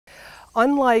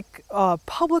Unlike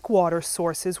public water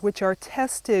sources, which are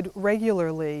tested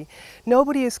regularly,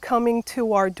 nobody is coming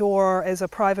to our door as a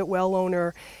private well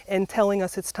owner and telling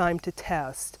us it's time to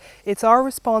test. It's our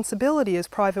responsibility as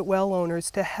private well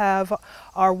owners to have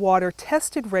our water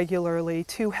tested regularly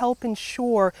to help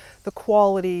ensure the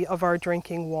quality of our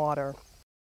drinking water.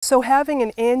 So having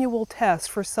an annual test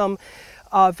for some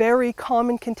very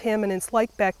common contaminants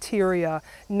like bacteria,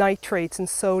 nitrates, and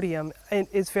sodium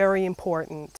is very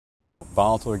important.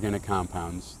 Volatile organic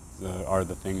compounds are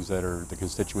the things that are the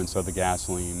constituents of the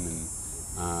gasoline, and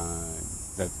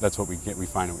that's what we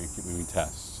find when we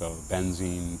test. So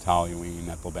benzene, toluene,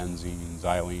 ethylbenzene,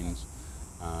 xylenes,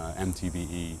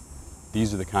 MTBE.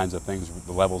 These are the kinds of things,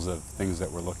 the levels of things that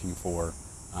we're looking for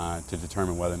to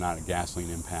determine whether or not a gasoline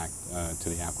impact to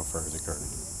the aquifer has occurred.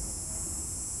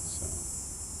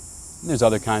 So, there's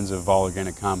other kinds of volatile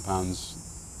organic compounds,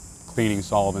 cleaning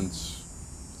solvents,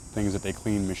 things that they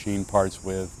clean machine parts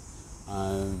with.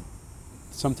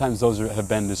 Sometimes those have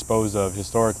been disposed of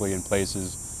historically in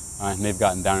places and they've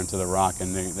gotten down into the rock,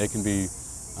 and they can be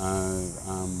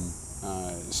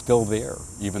still there,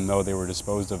 even though they were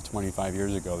disposed of 25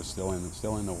 years ago, still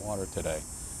in the water today.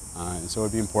 And so it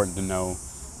would be important to know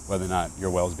whether or not your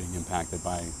well is being impacted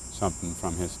by something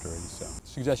from history. So I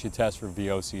suggest you test for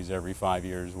VOCs every 5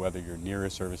 years, whether you're near a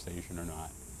service station or not.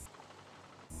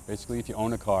 Basically, if you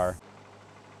own a car,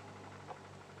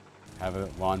 have a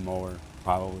lawnmower,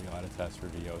 probably ought to test for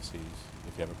VOCs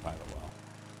if you have a private well.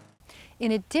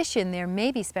 In addition, there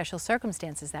may be special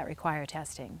circumstances that require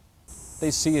testing. If they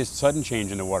see a sudden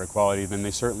change in the water quality, then they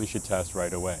certainly should test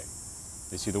right away.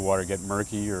 They see the water get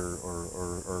murky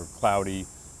or cloudy,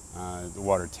 the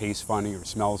water tastes funny or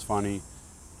smells funny,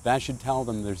 that should tell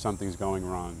them there's something's going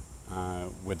wrong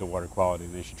with the water quality,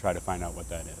 and they should try to find out what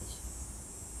that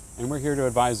is. And we're here to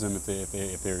advise them if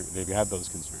they have those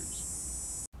concerns.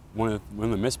 One of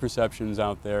the misperceptions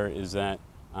out there is that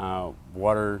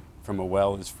water from a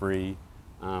well is free.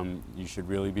 You should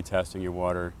really be testing your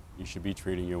water. You should be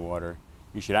treating your water.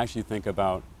 You should actually think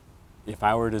about, if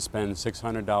I were to spend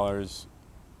 $600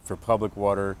 for public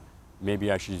water,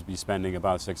 maybe I should be spending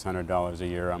about $600 a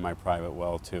year on my private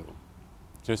well too,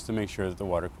 just to make sure that the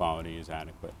water quality is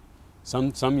adequate.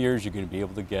 Some years you're going to be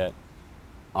able to get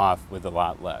off with a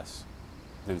lot less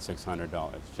than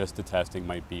 $600. Just the testing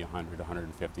might be $100,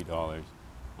 $150. It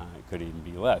could even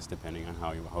be less, depending on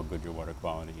how good your water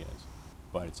quality is.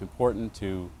 But it's important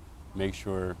to make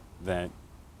sure that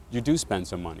you do spend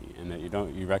some money, and that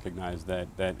you recognize that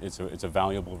it's a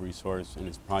valuable resource, and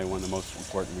it's probably one of the most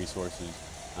important resources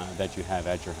that you have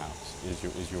at your house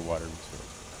is your water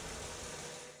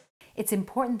resource. It's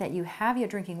important that you have your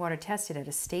drinking water tested at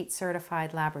a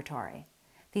state-certified laboratory.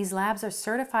 These labs are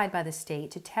certified by the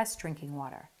state to test drinking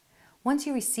water. Once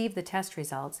you receive the test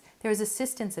results, there is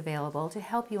assistance available to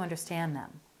help you understand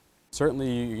them.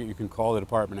 Certainly you can call the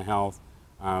Department of Health.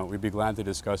 We'd be glad to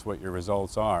discuss what your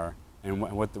results are and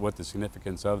what the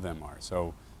significance of them are.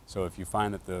 So if you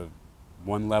find that the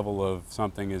one level of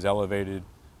something is elevated,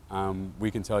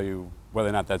 we can tell you whether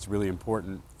or not that's really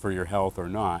important for your health or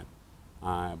not,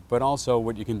 but also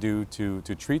what you can do to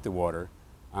treat the water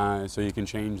so you can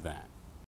change that.